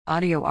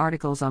Audio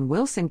articles on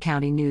Wilson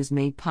County News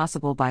made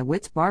possible by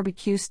Witt's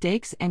Barbecue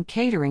Steaks and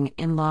Catering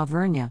in La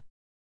Vernia.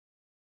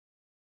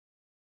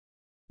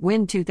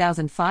 Win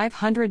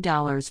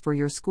 $2,500 for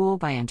your school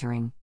by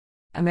entering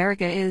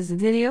America Is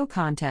Video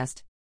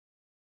Contest.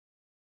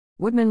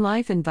 Woodman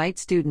Life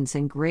invites students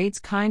in grades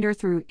kinder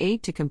through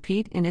 8 to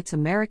compete in its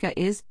America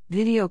Is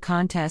Video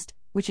Contest,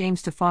 which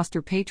aims to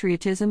foster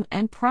patriotism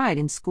and pride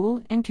in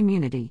school and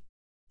community.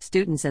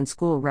 Students and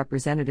school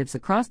representatives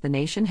across the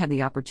nation have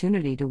the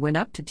opportunity to win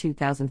up to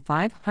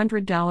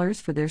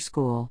 $2,500 for their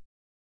school.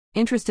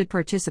 Interested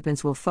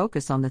participants will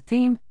focus on the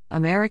theme,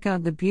 America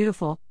the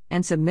Beautiful,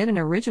 and submit an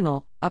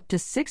original, up to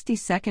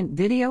 60-second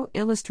video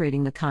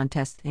illustrating the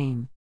contest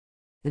theme.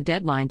 The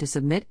deadline to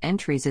submit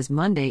entries is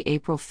Monday,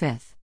 April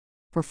 5th.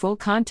 For full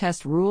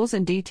contest rules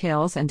and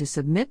details and to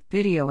submit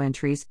video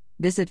entries,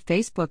 visit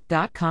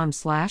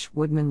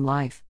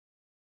facebook.com/woodmanlife.